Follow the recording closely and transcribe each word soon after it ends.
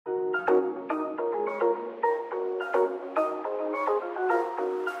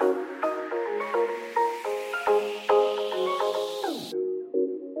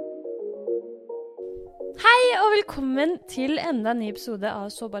velkommen til enda en ny episode av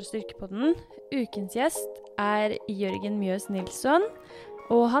Sårbar styrkepodden. Ukens gjest Jørgen Mjøs Nilsson,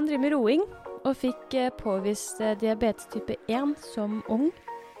 og han driver med roing og fikk påvist diabetes type 1 som ung.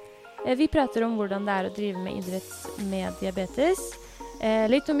 Vi prater om hvordan det å drive med idrett med diabetes,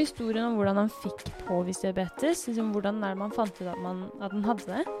 litt om historien om hvordan han fikk påvist diabetes, liksom hvordan man fant ut at han hadde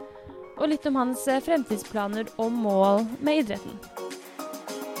det, og litt om hans fremtidsplaner og mål med idretten.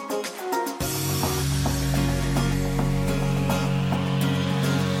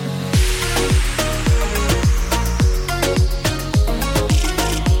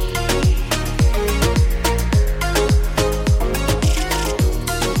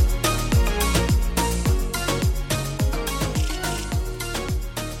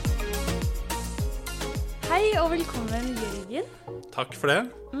 Takk for det.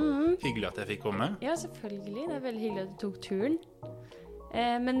 Hyggelig at jeg fikk komme. Ja, selvfølgelig. Det veldig hyggelig at du tok turen.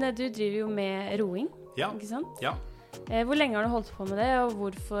 Men du driver jo med roing, ikke sant? Ja. Hvor lenge har du holdt på med det, og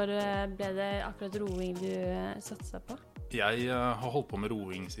hvorfor ble det akkurat roing du satset på? Jeg har holdt på med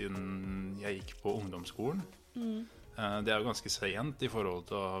roing siden jeg gikk på ungdomsskolen. Det jo ganske sent i forhold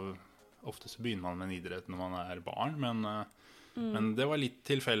til ofte så begynner man med en idrett når man barn, men det var litt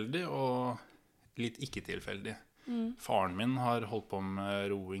tilfeldig og litt ikke tilfeldig. Faren min har holdt på med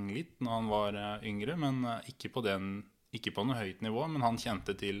roing litt når han var yngre, men ikke på noe høyt nivå, men han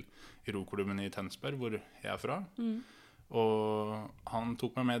kjente til roklubben i Tønsberg, hvor jeg fra. Og han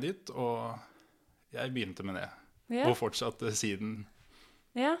tok meg med dit, og jeg begynte med det. Ja. Og fortsatte siden.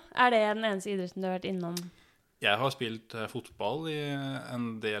 Ja, det den eneste idretten du har vært innom? Jeg har spilt fotball i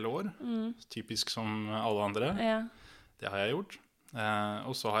en del år, typisk som alle andre. Ja. Det har jeg gjort.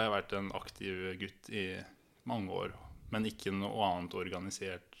 Og så har jeg vært en aktiv gutt i mange år, men ikke noe annet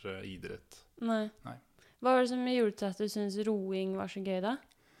organisert idrett. Nei. Hva var det som gjorde til at du synes roing var så gøy da?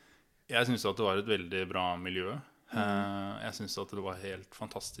 Jeg synes at det var et veldig bra miljø. Jeg synes at det var helt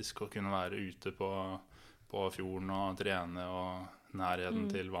fantastisk å kunne være ute på fjorden og trene og nærheten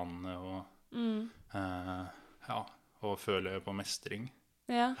til vannet og føle på mestring.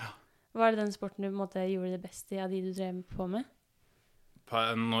 Ja. Var det den sporten du på en måte gjorde det beste av de du drev på med?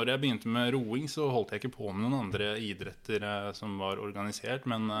 Når jeg begynte med roing, så holdt jeg ikke på med noen andre idretter som var organisert,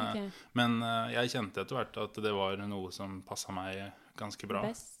 men jeg kjente etter hvert at det var noe som passet meg ganske bra.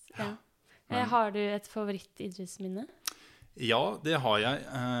 Best, ja. Har du et favorittidrettsminne? Ja, det har jeg.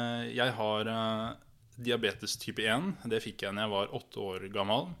 Jeg har diabetes type 1. Det fikk jeg når jeg var 8 år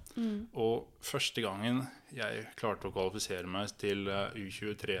gammel. Og første gangen jeg klarte å kvalifisere meg til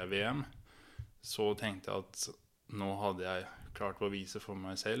U23-VM, så tenkte jeg at nå hadde jeg klart å vise for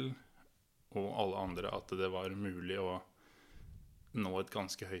meg selv og alle andre at det var mulig å nå et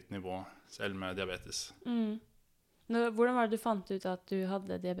ganske høyt nivå selv med diabetes. Hvordan var det du fant ut at du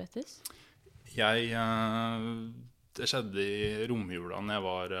hadde diabetes? Det skjedde i romjula når jeg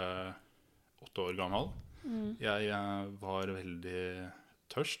var 8 år gammel. Jeg var veldig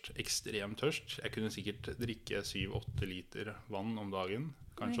tørst, ekstremt tørst. Jeg kunne sikkert drikke 7-8 liter vann om dagen,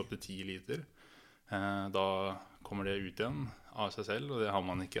 kanskje opp til 10 liter. Da kommer det ut igjen av seg selv, og det har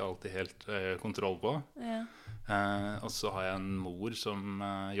man ikke alltid helt kontroll på. Ja. Og så har jeg en mor som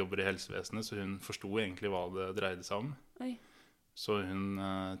jobber i helsevesenet, så hun forstod egentlig hva det dreide seg om. Oi. Så hun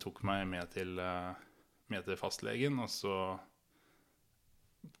tok meg med til fastlegen, og så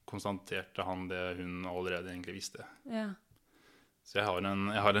konstaterte han det hun allerede egentlig visste. Ja. Så jeg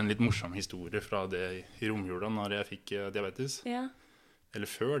har en litt morsom historie fra det i romjula når jeg fikk diabetes. Ja. Eller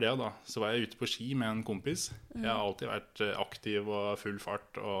før det da, så var jeg ute på ski med en kompis. Jeg har alltid vært aktiv og full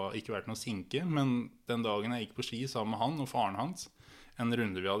fart og ikke vært noe sinke, men den dagen jeg gikk på ski sammen med han og faren hans, en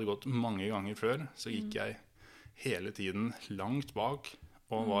runde vi hadde gått mange ganger før, så gikk jeg hele tiden langt bak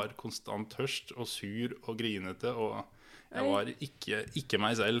og var konstant tørst og sur og grinete, og jeg var ikke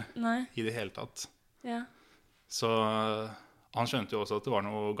meg selv i det hele tatt. Ja. Så han skjønte jo også at det var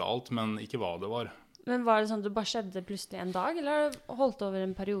noe galt, men ikke hva det var. Men var det sånn at det bare skjedde plutselig en dag, eller holdt det over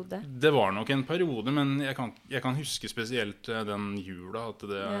en periode? Det var nok en periode, men jeg kan huske spesielt den jula, at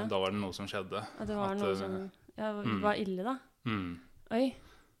da var det noe som skjedde. At det var noe som var ille da? Oi.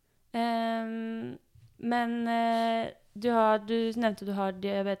 Men du nevnte du har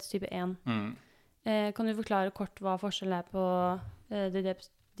diabetes type 1. Kan du forklare kort hva forskjellen på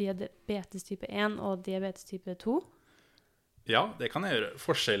diabetes type 1 og diabetes type 2? Ja, det kan jeg gjøre.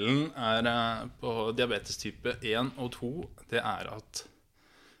 Forskjellen på diabetes type 1 og 2, det at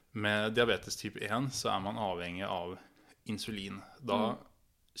med diabetes type 1 så man avhengig av insulin. Da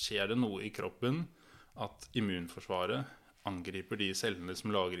skjer det noe i kroppen at immunforsvaret angriper de cellene som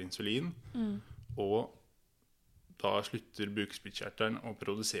lager insulin, og da slutter bukspyttkjertelen å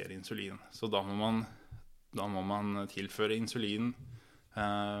produsere insulin. Så da må man Da må man tilføre insulin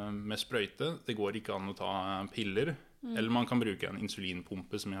med sprøyte. Det går ikke an å ta piller, eller man kan bruke en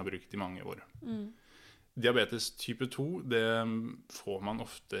insulinpumpe som jeg har brukt i mange år. Diabetes type 2, det får man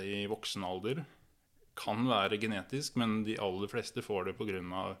ofte i voksen alder. Kan være genetisk, men de aller fleste får det på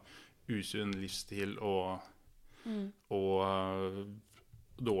grunn av usunn livsstil og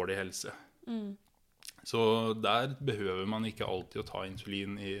dårlig helse. Så der behøver man ikke alltid å ta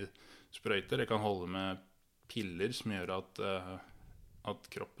insulin i sprøyter. Det kan holde med piller som gjør at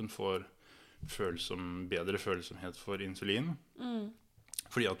kroppen får bedre følsomhet for insulin.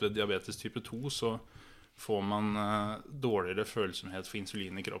 Fordi at ved diabetes type 2 så får man dårligere følsomhet for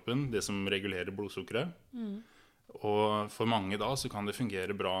insulin i kroppen, det som regulerer blodsukkeret. Og for mange da så kan det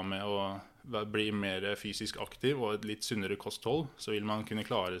fungere bra med å bli mer fysisk aktiv og et litt sunnere kosthold, så vil man kunne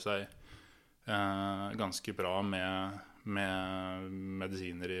klare seg ganske bra med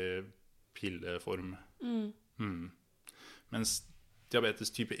medisiner i pilleform. Mens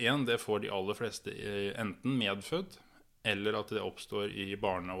diabetes type 1, det får de aller fleste enten medfødt, eller at det oppstår i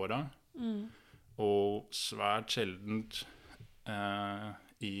barneåra. Og svært sjeldent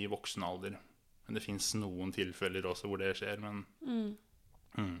i voksen alder. Men det finnes noen tilfeller også hvor det skjer, men...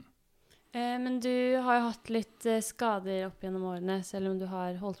 Men du har jo hatt litt skader opp gjennom årene, selv om du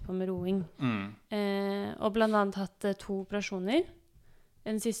har holdt på med roing. Og blant annet hatt 2 operasjoner.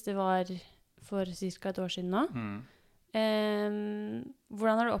 Den siste var for cirka et år siden nå.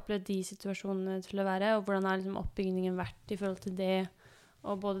 Hvordan har du opplevd de situasjonene til å være, og hvordan har liksom oppbyggingen vært i forhold til det,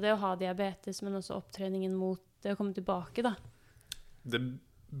 og både det å ha diabetes, men også opptreningen mot det å komme tilbake, da?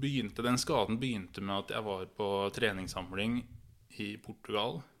 Den skaden begynte med at jeg var på treningssamling i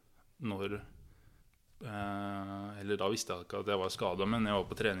Portugal, eller da visste jeg ikke at jeg var skadet, men jeg var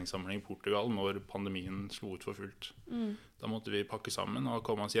på treningssamling i Portugal når pandemien slo ut for fullt. Da måtte vi pakke sammen og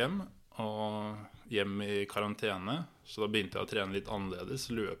komme oss hjem, og hjem i karantene, så da begynte jeg å trene litt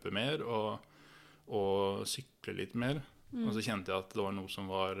annerledes, løpe mer og sykle litt mer. Og så kjente jeg at det var noe som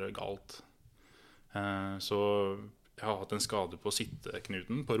var galt. Så jeg har hatt en skade på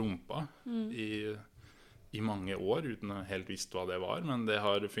sitteknuten, på rumpa, i mange år, uten å helt visst hva det var. Men det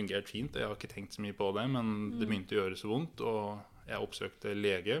har fungert fint. Jeg har ikke tenkt så mye på det, men det begynte å gjøre så vondt. Og jeg oppsøkte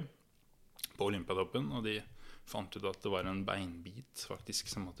lege på Olympiatoppen, og de fant ut at det var en beinbit faktisk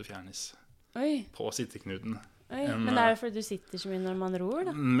som måtte fjernes. På sitteknuten. Men er det fordi du sitter så mye når man ror,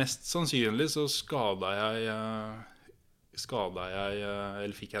 da? Mest sannsynlig så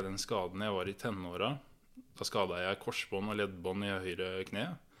fikk jeg den skaden jeg var i tenåra. Da skadet jeg korsbånd og leddbånd i høyre kne.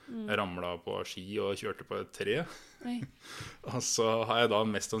 Jeg ramlet på ski og kjørte på et tre. Og så har jeg da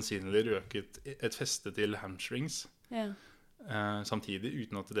mest sannsynlig røket et feste til hamstrings. Samtidig,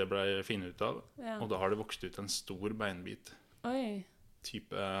 uten at det ble finnet ut av. Og da har det vokst ut en stor beinbit.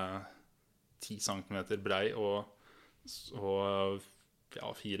 Type 10 centimeter brei og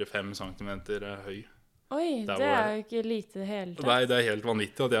 4-5 centimeter høy. Det er jo ikke lite hele tatt. Nei, det er helt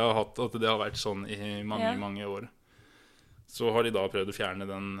vanvittig at det har vært sånn i mange år. Så har de da prøvd å fjerne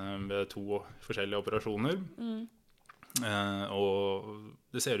den ved 2 forskjellige operasjoner. Og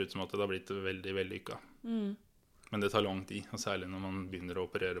det ser ut som at det har blitt veldig vellykket. Men det tar lang tid, og særlig når man begynner å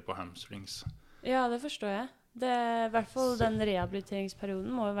operere på hamstrings. Ja, det forstår jeg. I hvert fall den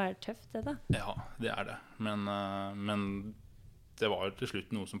rehabiliteringsperioden må jo være tøft, det da. Ja, det er det. Men det var til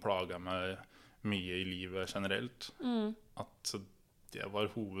slutt noe som plaget meg mye i livet generelt. At det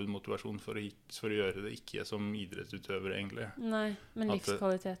var hovedmotivasjon for å gjøre det, ikke som idrettsutøver egentlig. Nei, men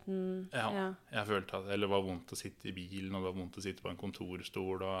livskvaliteten... Ja, jeg følte at det var vondt å sitte i bilen, og det var vondt å sitte på en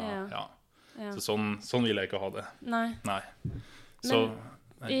kontorstol, og så sånn vil jeg ikke ha det. Nei. Så,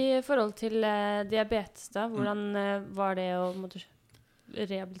 i forhold til diabetes da, hvordan var det å måtte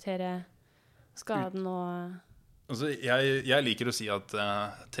rehabilitere skaden og... Altså, jeg liker å si at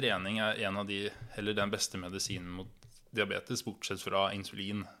trening er den beste medisinen mot diabetes, bortsett fra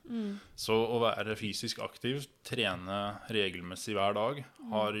insulin. Så å være fysisk aktiv, trene regelmessig hver dag,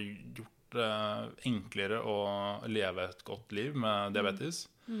 har gjort det enklere å leve et godt liv med diabetes.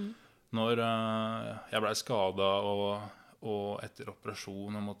 Når jeg ble skadet og etter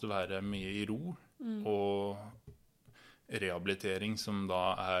operasjon og måtte være mye i ro, og rehabilitering som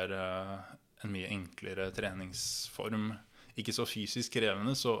da er en mye enklere treningsform, ikke så fysisk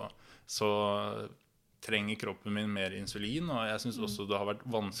krevende, så trenger kroppen min mer insulin, og jeg synes også det har vært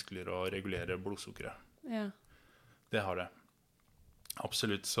vanskeligere å regulere blodsukkeret. Det har det.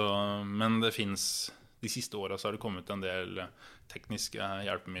 Absolutt. Men det finnes, de siste årene så har det kommet en del tekniske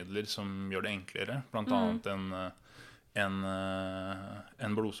hjelpemidler som gjør det enklere, blant annet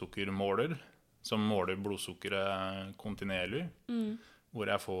en blodsukkermåler som måler blodsukkeret kontinuerlig. hvor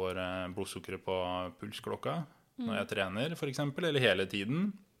jeg får blodsukkeret på pulsklokka når jeg trener, for eksempel, eller hele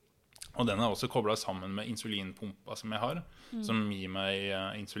tiden. Og den er også koblet sammen med insulinpumpa som jeg har, som gir meg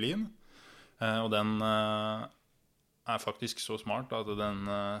insulin. Og den er faktisk så smart at den,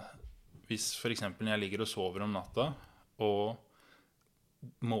 hvis for eksempel jeg ligger og sover om natta, og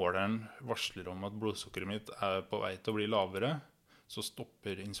måleren varsler om at blodsukkeret mitt er på vei til å bli lavere, så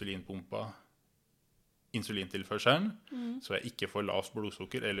stopper insulinpumpa insulintilførselen, så jeg ikke får lavt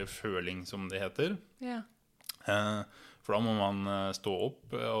blodsukker, eller føling som det heter. Ja. For da må man stå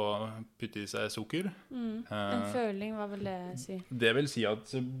opp og putte i seg sukker. En føling, hva vil det si? Det vil si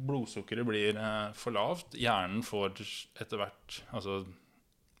at blodsukkeret blir for lavt. Hjernen får etter hvert, altså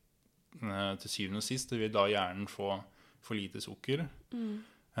til syvende og sist, vil da hjernen få for lite sukker.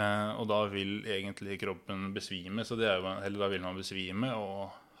 Og da vil egentlig kroppen besvime, eller da vil man besvime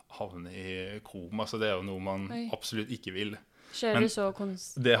og havne i koma, så det er jo noe man absolutt ikke vil. Kjører du så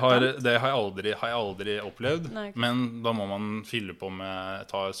konstant? Det har jeg aldri opplevd, men da må man fylle på med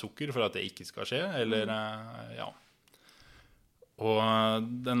ta sukker for at det ikke skal skje, eller ja. Og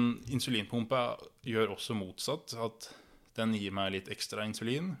den insulinpumpa gjør også motsatt, at den gir meg litt ekstra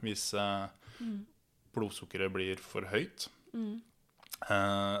insulin hvis blodsukkeret blir for høyt.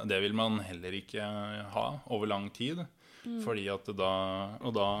 Det vil man heller ikke ha over lang tid, fordi at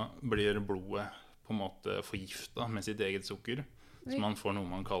da blir blodet på en måte forgiftet med sitt eget sukker, så man får noe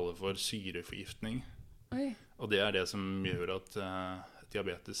man kaller for syreforgiftning. Og det er det som gjør at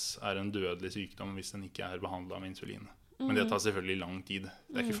diabetes er en dødelig sykdom hvis den ikke er behandlet med insulin. Men det tar selvfølgelig lang tid.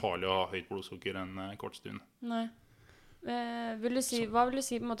 Det er ikke farlig å ha høyt blodsukker en kort stund. Nei. Hva vil du si på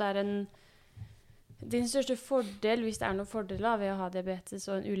en måte er din største fordel, hvis det er noen fordeler ved å ha diabetes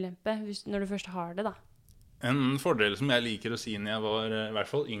og en ulempe, når du først har det da? En fordel som jeg liker å si når jeg var i hvert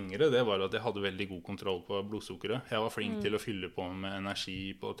fall yngre, det var at jeg hadde veldig god kontroll på blodsukkeret. Jeg var flink til å fylle på med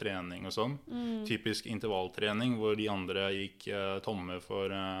energi på trening og sånn. Typisk intervalltrening, hvor de andre gikk tomme for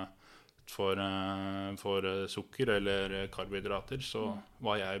sukker eller karbohydrater, så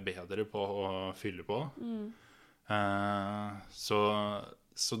var jeg bedre på å fylle på. Så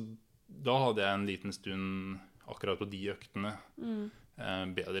da hadde jeg en liten stund akkurat på de øktene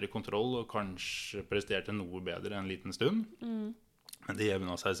bedre kontroll, og kanskje presterte noe bedre en liten stund. Men det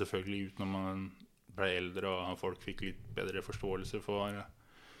jevnet seg selvfølgelig ut når man ble eldre, og folk fikk litt bedre forståelse for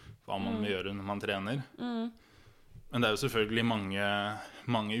hva man må gjøre når man trener. Men det er jo selvfølgelig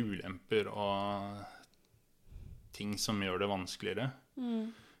mange ulemper og ting som gjør det vanskeligere.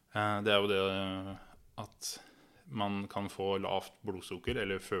 Det er jo det at man kan få lavt blodsukker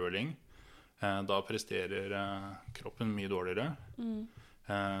eller føling. Da presterer kroppen mye dårligere.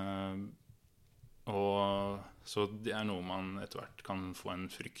 Og så det er noe man etter hvert kan få en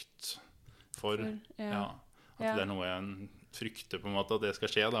frykt for. At det er noe jeg frykter på en måte at det skal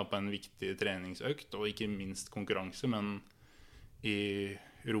skje da, på en viktig treningsøkt, og ikke minst konkurranse. Men i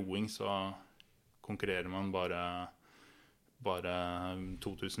roing så konkurrerer man bare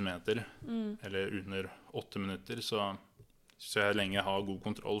 2000 meter, eller under 8 minutter, så jeg lenge har god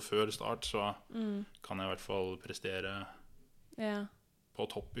kontroll før start, så kan jeg i hvert fall prestere på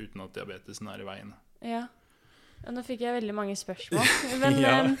topp uten at diabetesen er i veien. Ja, nå fikk jeg veldig mange spørsmål. Men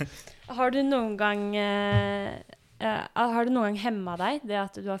har du noen gang hemmet deg, det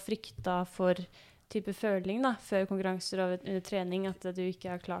at du har fryktet for type føling da, før konkurranser og under trening, at du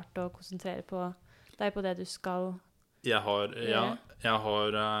ikke har klart å konsentrere deg på det du skal? Jeg har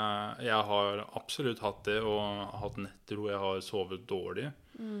absolutt hatt det, og hatt netter hvor jeg har sovet dårlig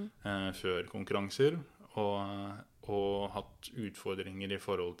før konkurranser, og hatt utfordringer i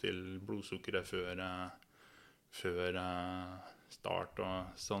forhold til blodsukkeret før start og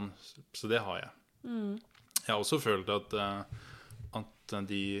sånn. Så det har jeg. Jeg har også følt at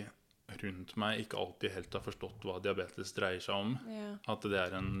de rundt meg ikke alltid helt har forstått hva diabetes dreier seg om. At det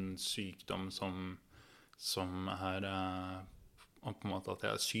er en sykdom som er på en måte at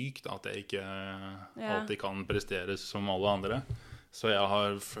jeg er syk, at jeg ikke alltid kan prestere som alle andre. Så jeg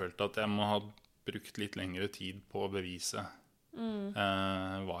har følt at jeg må ha brukt litt lengre tid på å bevise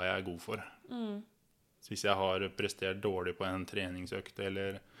hva jeg er god for. Så hvis jeg har prestert dårlig på en treningsøkt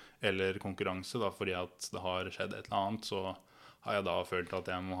eller konkurranse, da, fordi at det har skjedd et eller annet, så har jeg da følt at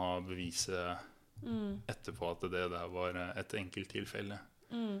jeg må ha bevise etterpå at det der var et enkelt tilfelle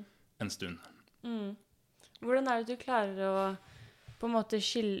en stund. Hvordan er det du klarer å på en måte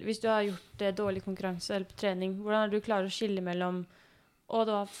skille, hvis du har gjort dårlig konkurranse eller på trening, hvordan er det du klarer å skille mellom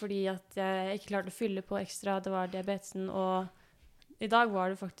det var fordi at jeg ikke klarte å fylle på ekstra, det var diabetesen, og i dag var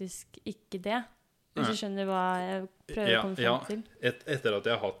det faktisk ikke det. Hvis du skjønner hva jeg prøver å komme frem til. Etter at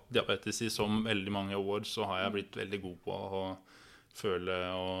jeg har hatt diabetes i så veldig mange år, så har jeg blitt veldig god på å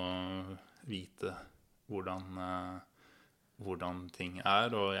føle og vite hvordan ting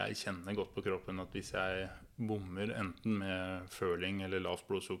og jeg kjenner godt på kroppen at hvis jeg bommer enten med føling eller lavt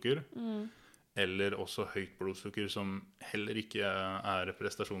blodsukker, eller også høyt blodsukker som heller ikke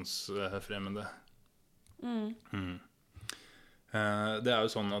prestasjonsfremmende. Det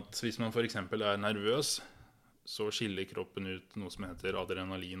jo sånn at hvis man for eksempel nervøs, så skiller kroppen ut noe som heter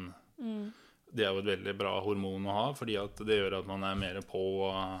adrenalin. Det jo et veldig bra hormon å ha, fordi at det gjør at man mer på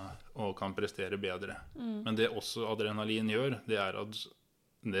og kan prestere bedre. Men det også adrenalin gjør, det at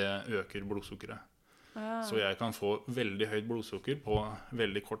det øker blodsukkeret. Så jeg kan få veldig høyt blodsukker på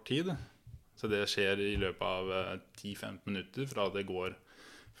veldig kort tid. Så det skjer i løpet av 10-15 minutter fra det går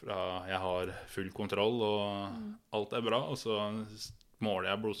fra jeg har full kontroll og alt bra, og så måler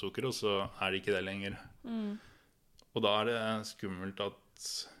jeg blodsukker, og så det ikke det lenger. Og da det skummelt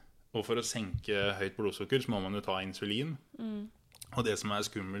og for å senke høyt blodsukker så må man jo ta insulin. Og det som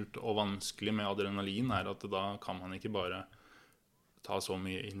skummelt og vanskelig med adrenalin at da kan man ikke bare ta så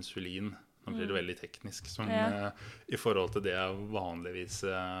mye insulin. Nå blir det veldig teknisk som, i forhold til det jeg vanligvis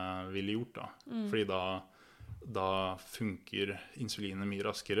ville gjort. Da. Fordi da funker insulinet mye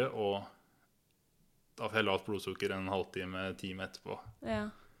raskere, og da får jeg lavt blodsukker en halvtime, time etterpå.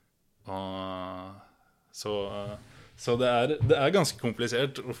 Så det ganske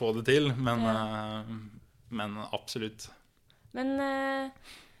komplisert å få det til, men absolutt. Men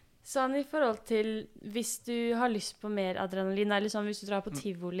sånn i forhold til hvis du har lyst på mer adrenalin, eller sånn hvis du drar på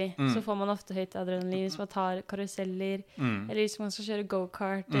tivoli, så får man ofte høyt adrenalin hvis man tar karuseller, eller hvis man skal kjøre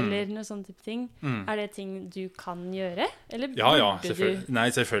go-kart, eller noe sånn type ting. Det ting du kan gjøre? Eller ja, selvfølgelig. Nei,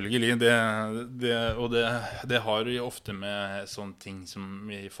 selvfølgelig. Det har jo ofte med sånne ting som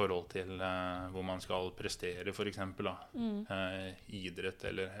i forhold til hvor man skal prestere, for eksempel, idrett,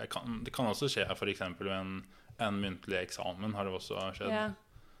 eller det kan også skje for eksempel en muntlig eksamen har det også skjedd.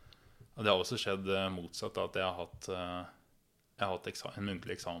 Og det har også skjedd motsatt, at jeg har hatt en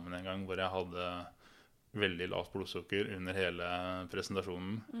muntlig eksamen en gang, hvor jeg hadde veldig lavt blodsukker under hele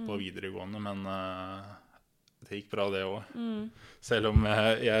presentasjonen på videregående, men det gikk bra det også. Selv om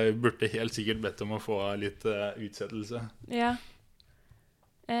jeg burde helt sikkert bedt om å få litt utsettelse. Ja.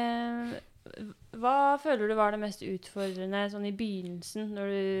 Hva føler du var det mest utfordrende sånn i begynnelsen, når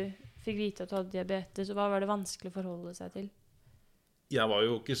du fikk vite at du hadde diabetes, og hva var det vanskelig å forholde seg til? Jeg var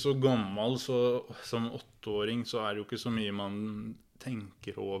jo ikke så gammel, så som 8-åring så det jo ikke så mye man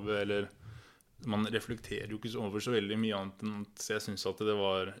tenker over, eller man reflekterer jo ikke over så veldig mye annet enn at jeg synes at det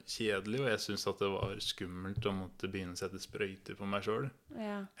var kjedelig, og jeg synes at det var skummelt å måtte begynne å sette sprøyter på meg selv.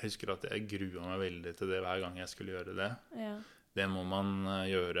 Jeg husker at jeg gruet meg veldig til det hver gang jeg skulle gjøre det. Det må man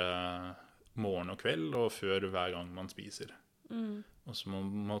gjøre morgen og kveld, og før hver gang man spiser. Og så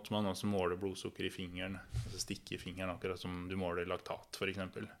måtte man også måle blodsukker i fingeren, altså stikke i fingeren akkurat som du måler laktat for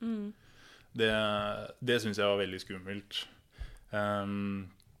eksempel. Det synes jeg var veldig skummelt.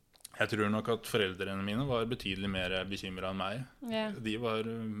 Jeg tror nok at foreldrene mine var betydelig mer bekymret enn meg. De var,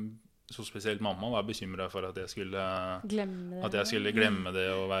 så spesielt mamma, var bekymret for at jeg skulle glemme det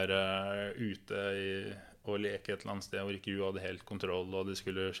og være ute og leke et eller annet sted hvor ikke hun hadde helt kontroll og det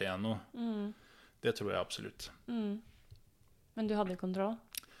skulle skje noe. Det tror jeg absolutt. Men du hadde kontroll?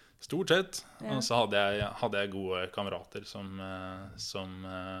 Stort sett. Og så hadde jeg gode kamerater som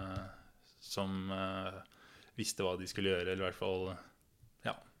visste hva de skulle gjøre, eller i hvert fall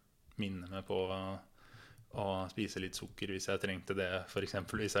minne meg på å spise litt sukker hvis jeg trengte det, for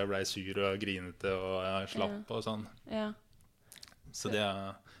eksempel hvis jeg ble sur og grinete og jeg slapp og sånn. Så det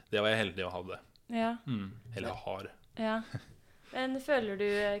var jeg heldig å ha det. Eller har. Men føler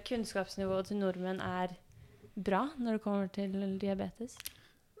du kunnskapsnivået til nordmenn bra når det kommer til diabetes?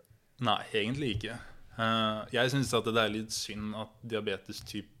 Nei, egentlig ikke. Jeg synes at det litt synd at diabetes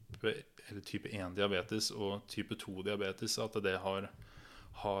type 1 diabetes og type 2 diabetes, at det har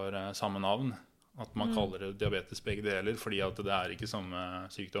samme navn. At man kaller det diabetes begge deler, fordi at det ikke samme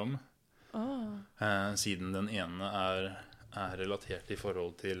sykdom. Siden den ene er relatert i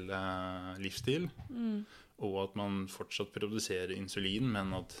forhold til livsstil, og at man fortsatt produserer insulin,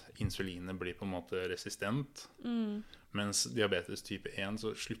 men at insulinet blir på en måte resistent. Mens diabetes type 1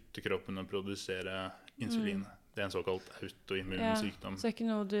 så slutter kroppen å produsere insulin. Det en såkalt autoimmun sykdom. Så ikke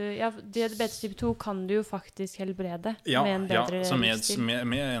noe diabetes type 2 kan du jo faktisk helbrede med en bedre livsstil.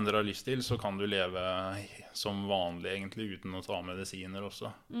 Med endret livsstil så kan du leve som vanlig egentlig uten å ta medisiner også.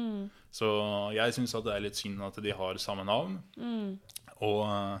 Så jeg synes at det litt synd at de har samme navn.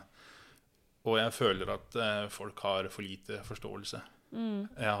 Og jeg føler at folk har for lite forståelse.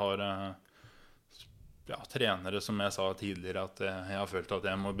 Jeg har trenere, som jeg sa tidligere, at jeg har følt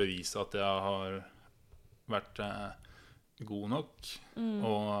at jeg må bevise at jeg har vært god nok.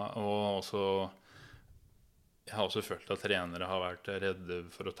 Og også jeg har også følt at trenere har vært redde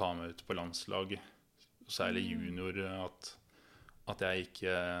for å ta meg ut på landslag, særlig junior, at jeg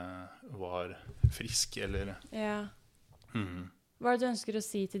ikke var frisk, eller... Ja. Hva er det du ønsker å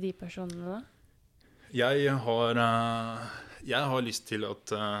si til de personene da? Jeg har lyst til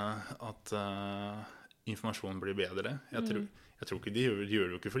at informasjonen blir bedre. Jeg tror ikke de gjør det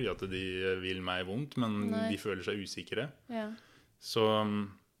jo ikke fordi at de vil meg vondt, men de føler seg usikre. Ja. Så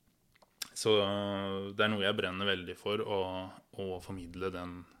det er noe jeg brenner veldig for, å formidle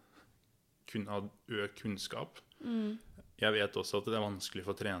den økt kunnskap. Jeg vet også at det er vanskelig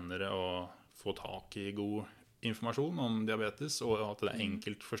for trenere å få tak i god informasjon om diabetes, og at det er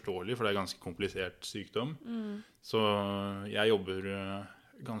enkelt forståelig, for det er ganske komplisert sykdom. Så jeg jobber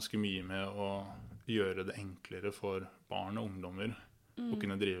ganske mye med å gjøre det enklere for barn og ungdommer å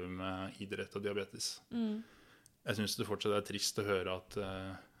kunne drive med idrett og diabetes. Jeg synes det fortsatt er trist å høre at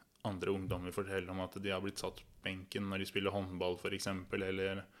andre ungdommer forteller om at de har blitt satt på benken når de spiller håndball for eksempel,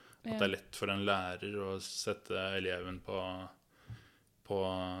 eller at det er lett for en lærer å sette eleven på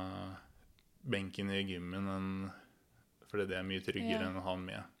benken i gymmen, fordi det er mye tryggere enn å ha den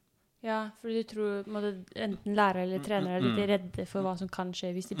med. Ja, for du tror enten lærere eller trenere er litt redde for hva som kan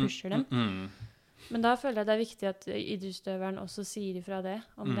skje hvis de pusher dem. Men da føler jeg det er viktig at idrettsutøveren også sier ifra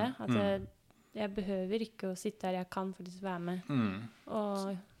om det. At jeg behøver ikke å sitte her, jeg kan faktisk være med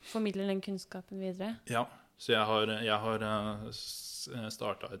og formidle den kunnskapen videre. Ja, så jeg har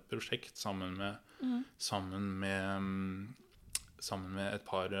startet et prosjekt sammen med et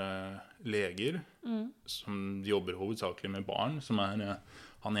par leger som jobber hovedsakelig med barn,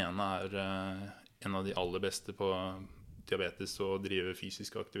 han ene er en av de aller beste på diabetes og driver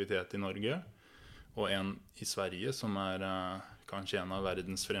fysisk aktivitet i Norge, og en i Sverige som er kanskje en av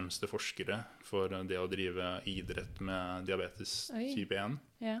verdens fremste forskere for det å drive idrett med diabetes type 1.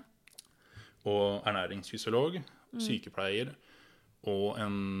 Ja. Og ernæringsfysiolog, sykepleier, og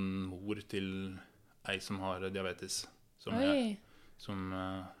en mor til ei som har diabetes, som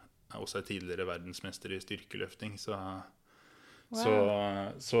også er tidligere verdensmester i styrkeløfting. Så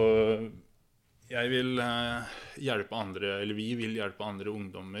jeg vil hjelpe andre, eller vi vil hjelpe andre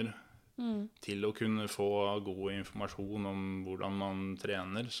ungdommer til å kunne få god informasjon om hvordan man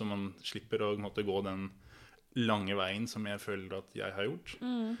trener, så man slipper å måtte gå den lange veien som jeg føler at jeg har gjort.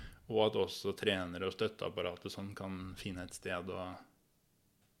 Og at også trenere og støtteapparatet sånn kan finne et sted å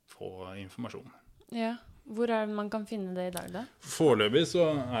få informasjon. Ja. Hvor er det man kan finne det i dag da? Foreløpig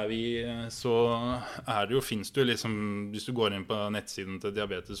finnes det jo liksom, hvis du går inn på nettsiden til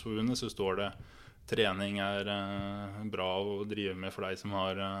Diabetesforbundet, så står det trening er bra å drive med for deg som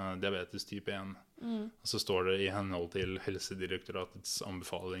har diabetes type 1. Og så står det i henhold til Helsedirektoratets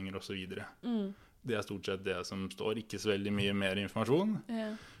anbefalinger og så videre. Det er stort sett det som står, ikke så veldig mye mer informasjon.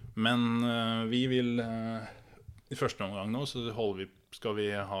 Ja. Men vi vil, i første omgang nå, så skal vi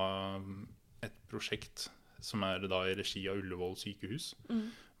ha et prosjekt som er da i regi av Ullevål sykehus,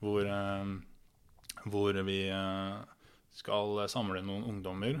 hvor vi skal samle noen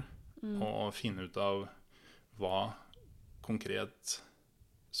ungdommer og finne ut av hva konkret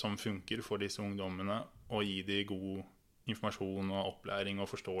som funker for disse ungdommene, og gi dem god informasjon og opplæring og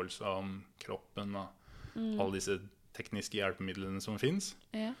forståelse om kroppen og alle disse tekniske hjelpemidlene som finnes.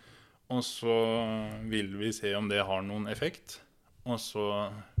 Ja. Og så vil vi se om det har noen effekt, og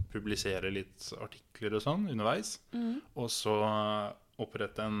så publisere litt artikler og sånn underveis, og så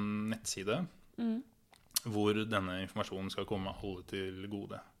opprette en nettside hvor denne informasjonen skal komme alle til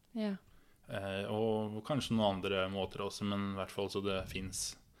gode. Ja. Og kanskje noen andre måter også, men i hvert fall så det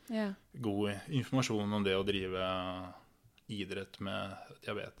finnes god informasjon om det å drive idrett med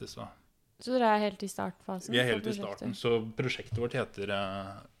diabetes. Så dere er helt i startfasen? Vi er helt i starten, så prosjektet vårt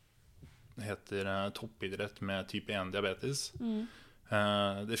heter Toppidrett med type 1 diabetes.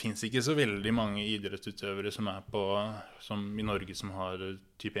 Det finnes ikke så veldig mange idrettsutøvere som i Norge som har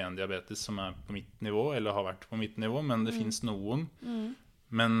type 1 diabetes som er på mitt nivå, eller har vært på mitt nivå, men det finnes noen.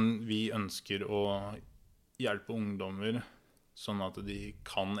 Men vi ønsker å hjelpe ungdommer sånn at de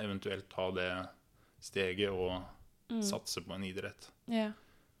kan eventuelt ta det steget og satse på en idrett. Ja.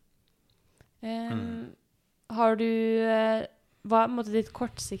 Har du hva er ditt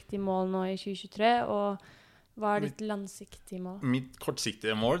kortsiktige mål nå i 2023, og hva er ditt langsiktige mål? Mitt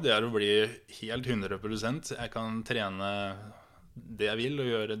kortsiktige mål det er å bli helt 100%. Jeg kan trene det jeg vil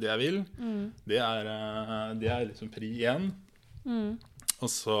og gjøre det jeg vil. Det er liksom pri 1. Og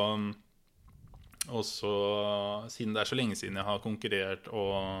så siden det er så lenge siden jeg har konkurrert,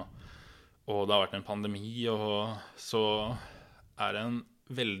 og det har vært en pandemi, og så er det en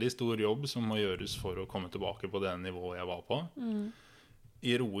veldig stor jobb som må gjøres for å komme tilbake på det nivået jeg var på.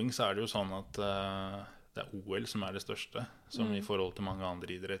 I roing så det jo sånn at det OL som det største, som i forhold til mange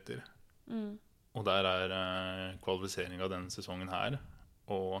andre idretter. Og der kvalifisering av denne sesongen her,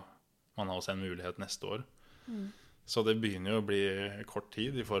 og man har også en mulighet neste år. Så det begynner jo å bli kort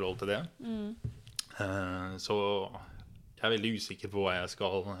tid i forhold til det. Så jeg veldig usikker på hva jeg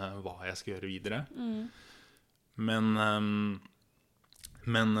skal gjøre videre. Men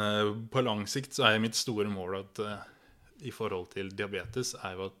på lang sikt så mitt store mål at i forhold til diabetes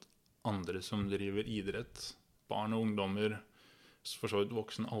jo at andre som driver idrett, barn og ungdommer, for så vidt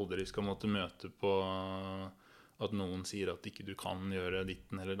voksen, aldri skal måtte møte på at noen sier at ikke du kan gjøre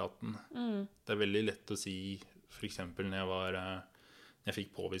ditten eller datten. Det veldig lett å si, for eksempel når jeg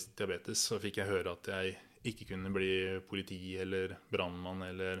fikk påvist diabetes, så fikk jeg høre at jeg ikke kunne bli politi eller brandmann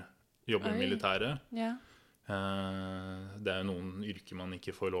eller jobbe i militæret. Det jo noen yrker man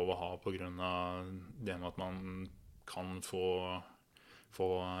ikke får lov å ha på grunn av det med at man kan få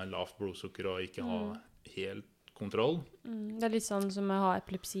lavt blodsukker og ikke ha helt kontroll. Det litt sånn som å ha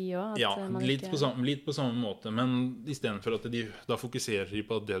epilepsi også. Ja, litt på samme måte, men i stedet for at da fokuserer de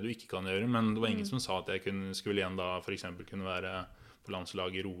på det du ikke kan gjøre, men det var ingen som sa at jeg skulle igjen da for eksempel kunne være på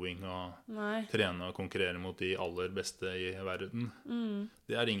landslag i roing og trene og konkurrere mot de aller beste i verden.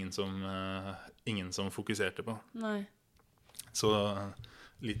 Det ingen som fokuserte på. Så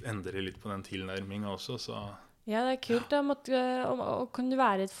endre litt på den tilnærmingen også, så... Ja, det kult å kunne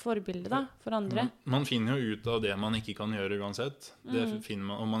være et forbilde da, for andre. Man finner jo ut av det man ikke kan gjøre uansett. Det finner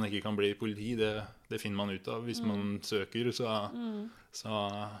man, om man ikke kan bli politi, det finner man ut av. Hvis man søker, så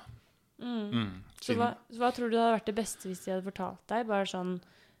hva tror du hadde vært det beste hvis de hadde fortalt deg? Bare sånn,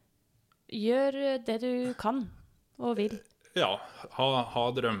 gjør det du kan og vil. Ja, ha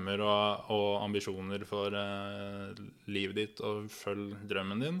drømmer og ambisjoner for livet ditt, og følg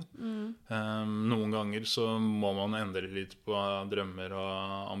drømmen din. Noen ganger så må man endre litt på drømmer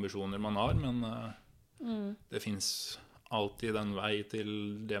og ambisjoner man har, men det finnes alltid en vei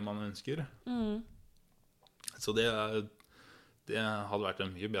til det man ønsker. Så det hadde vært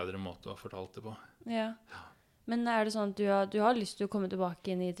en mye bedre måte å fortalt det på. Ja. Men det sånn at du har lyst til å komme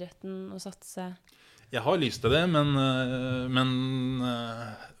tilbake inn i idretten og satse? Jeg har lyst til det, men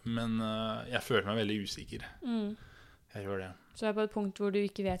jeg føler meg veldig usikker. Jeg gjør det. Så på et punkt hvor du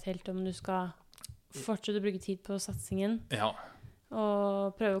ikke vet helt om du skal fortsette å bruke tid på satsingen,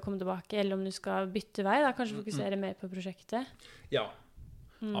 og prøve å komme tilbake, eller om du skal bytte vei, da kanskje fokusere mer på prosjektet? Ja,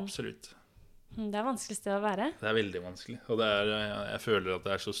 absolutt. Det vanskelig sted å være. Det veldig vanskelig, og jeg føler at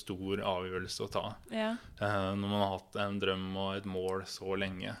det så stor avgjørelse å ta. Når man har hatt en drøm og et mål så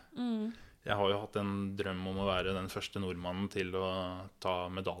lenge. Jeg har jo hatt en drøm om å være den første nordmannen til å ta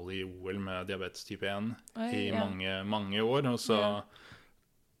medalje i OL med diabetes type 1 i mange, mange år, og så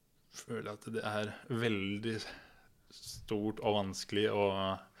føler jeg at det veldig stort og vanskelig å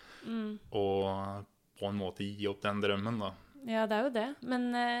på en måte gi opp den drømmen da. Ja, det jo det. Men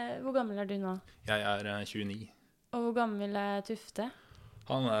hvor gammel du nå? Jeg 29. Og hvor gammel Tufte?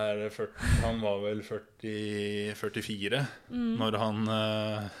 Han var vel 44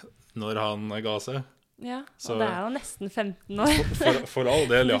 når han ga seg. Ja, og det jo nesten 15 år. For all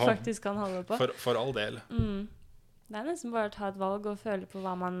del, ja. Du faktisk kan holde på. For all del. Det nesten bare å ta et valg og føle på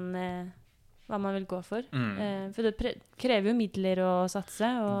hva man vil gå for. For det krever jo midler å satse.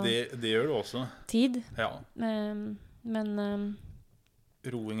 Og det gjør det også. Tid. Ja. Men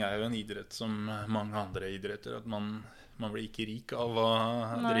roing jo en idrett som mange andre idretter, at man blir ikke rik av å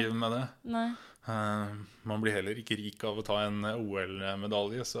drive med det. Nei. Man blir heller ikke rik av å ta en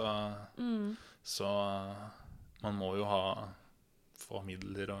OL-medalje, så man må jo få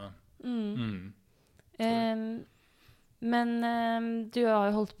midler og... Men du har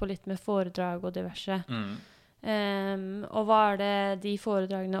jo holdt på litt med foredrag og diverse. Og hva det de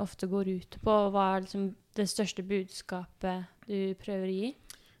foredragene ofte går ut på? Hva liksom det største budskapet du prøver å gi?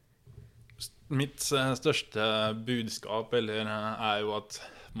 Mitt største budskap jo at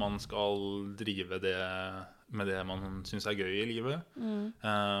man skal drive det med det man synes gøy i livet.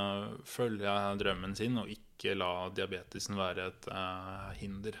 Følge drømmen sin og ikke la diabetesen være et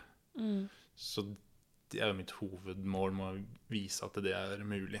hinder. Så det jo mitt hovedmål med å vise at det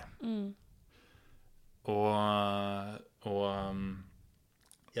mulig. Og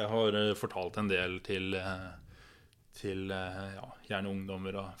jeg har fortalt en del til gjerne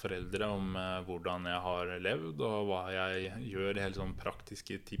ungdommer og foreldre om hvordan jeg har levd og hva jeg gjør, helt sånn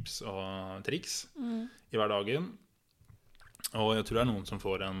praktiske tips og triks i hverdagen. Og jeg tror det noen som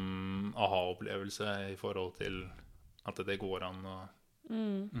får en aha-opplevelse i forhold til at det går an.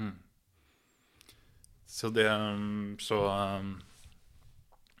 Så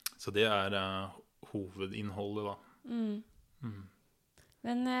Så det hovedinnholdet da.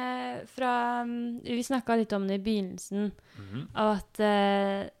 Men vi snakket litt om det i begynnelsen, av at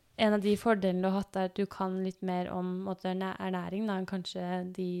en av de fordelene du har hatt at du kan litt mer om ernæring da, enn kanskje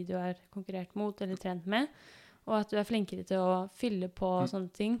de du har konkurrert mot eller trent med, og at du flinkere til å fylle på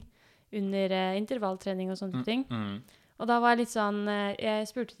sånne ting under intervalltrening og sånne ting. Og da var jeg litt sånn, jeg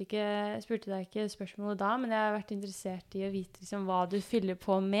spurte deg ikke spørsmålet da, men jeg har vært interessert i å vite liksom, hva du fyller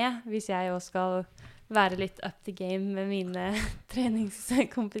på med, hvis jeg også skal være litt up to game med mine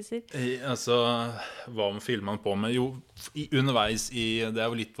treningskompiser. Altså, hva fyller man på med? Jo, underveis det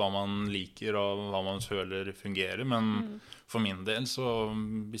jo litt hva man liker og hva man føler fungerer, men for min del så,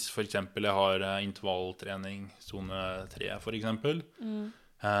 hvis for eksempel jeg har intervalltrening, zone 3 for eksempel,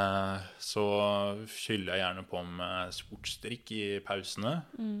 så fyller jeg gjerne på med sportsdrikk i pausene.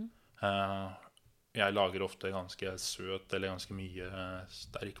 Jeg lager ofte ganske søt eller ganske mye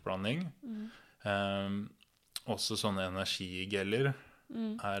sterk blanding. Også sånne energigeller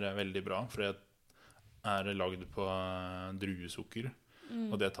veldig bra, for det lagd på druesukker,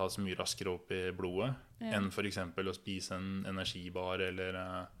 og det tas mye raskere opp i blodet enn for eksempel å spise en energibar eller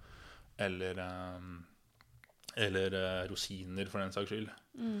rosiner for den saks skyld.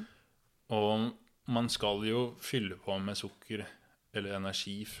 Og man skal jo fylle på med sukker eller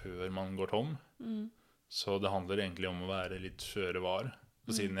energi før man går tom, så det handler egentlig om å være litt føre var.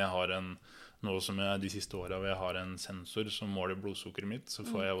 Og siden jeg har nå som de siste årene jeg har en sensor som måler blodsukkeret mitt, så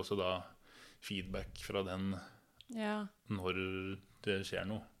får jeg også da feedback fra den når det skjer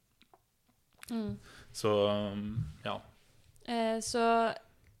noe. Så, ja. Så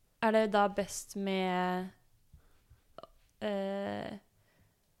det da best med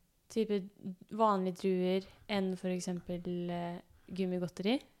type vanlige druer enn for eksempel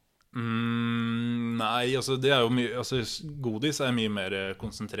gummigodteri? Nei, altså det jo mye, altså godis mye mer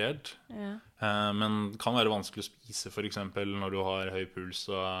konsentrert, men kan være vanskelig å spise for eksempel når du har høy puls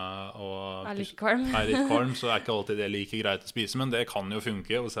og litt kvalm. Litt kvalm, så ikke alltid det like greit å spise, men det kan jo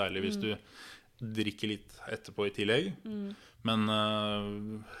funke, og særlig hvis du drikker litt etterpå i tillegg. Men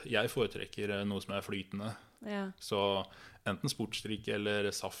jeg foretrekker noe som flytende, så enten sportsdrikk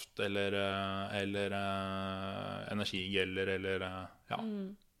eller saft eller energigeller eller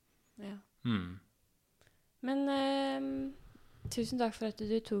Men tusen takk for at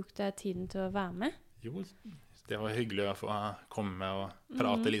du tok deg tiden til å være med. Jo, det var hyggelig å få komme og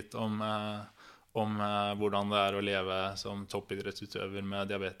prate litt om hvordan det å leve som toppidrettsutøver med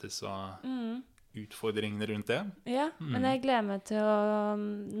diabetes og utfordringene rundt det. Ja, men jeg gleder meg til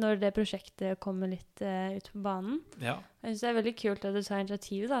når det prosjektet kommer litt ut på banen. Jeg synes det veldig kult at du tar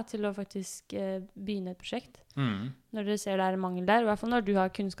initiativ da, til å faktisk begynne et prosjekt. Når du ser det mangel der, i hvert fall når du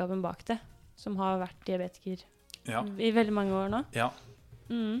har kunnskapen bak det, som har vært diabetiker i veldig mange år nå.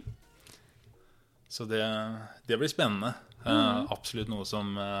 Så det blir spennende. Absolutt noe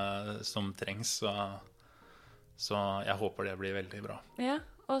som trengs, så jeg håper det blir veldig bra. Ja,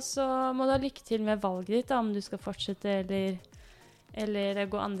 og så må du ha lykke til med valget ditt da, om du skal fortsette eller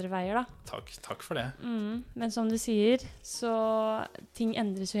gå andre veier da. Takk for det. Men som du sier, så ting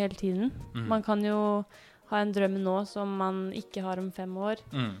endres jo hele tiden. Man kan jo ha en drøm nå som man ikke har om 5 år.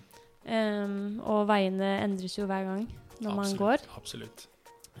 Og veiene endres jo hver gang når man går. Absolutt.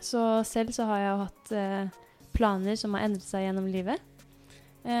 Så selv så har jeg jo hatt planer som har endret seg gjennom livet.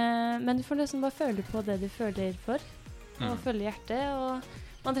 Men du får nesten bare føle på det du føler for, og følge hjertet, og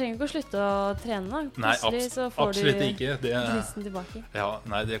man trenger ikke å slutte å trene da. Nei, absolutt ikke. Gnisten tilbake. Ja,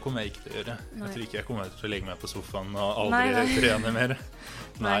 nei, det kommer jeg ikke til å gjøre. Jeg tror ikke jeg kommer til å legge meg på sofaen og aldri trene mer.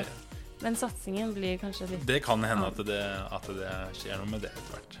 Nei. Men satsingen blir kanskje litt... Det kan hende at det skjer noe med det etter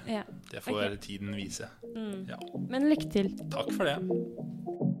hvert. Det får tiden vise. Men lykke til. Takk for det.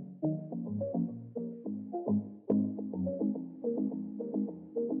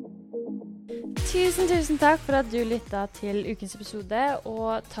 Tusen takk for at du lyttet til ukens episode,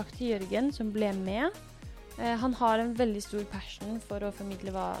 og takk til Jørgen som ble med. Han har en veldig stor passion for å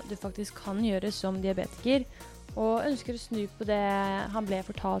formidle hva du faktisk kan gjøre som diabetiker, og ønsker å snu på det han ble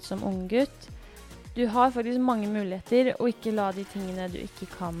fortalt som ung gutt. Du har faktisk mange muligheter, og ikke la de tingene du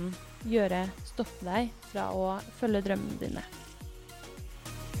ikke kan gjøre stoppe deg fra å følge drømmene dine.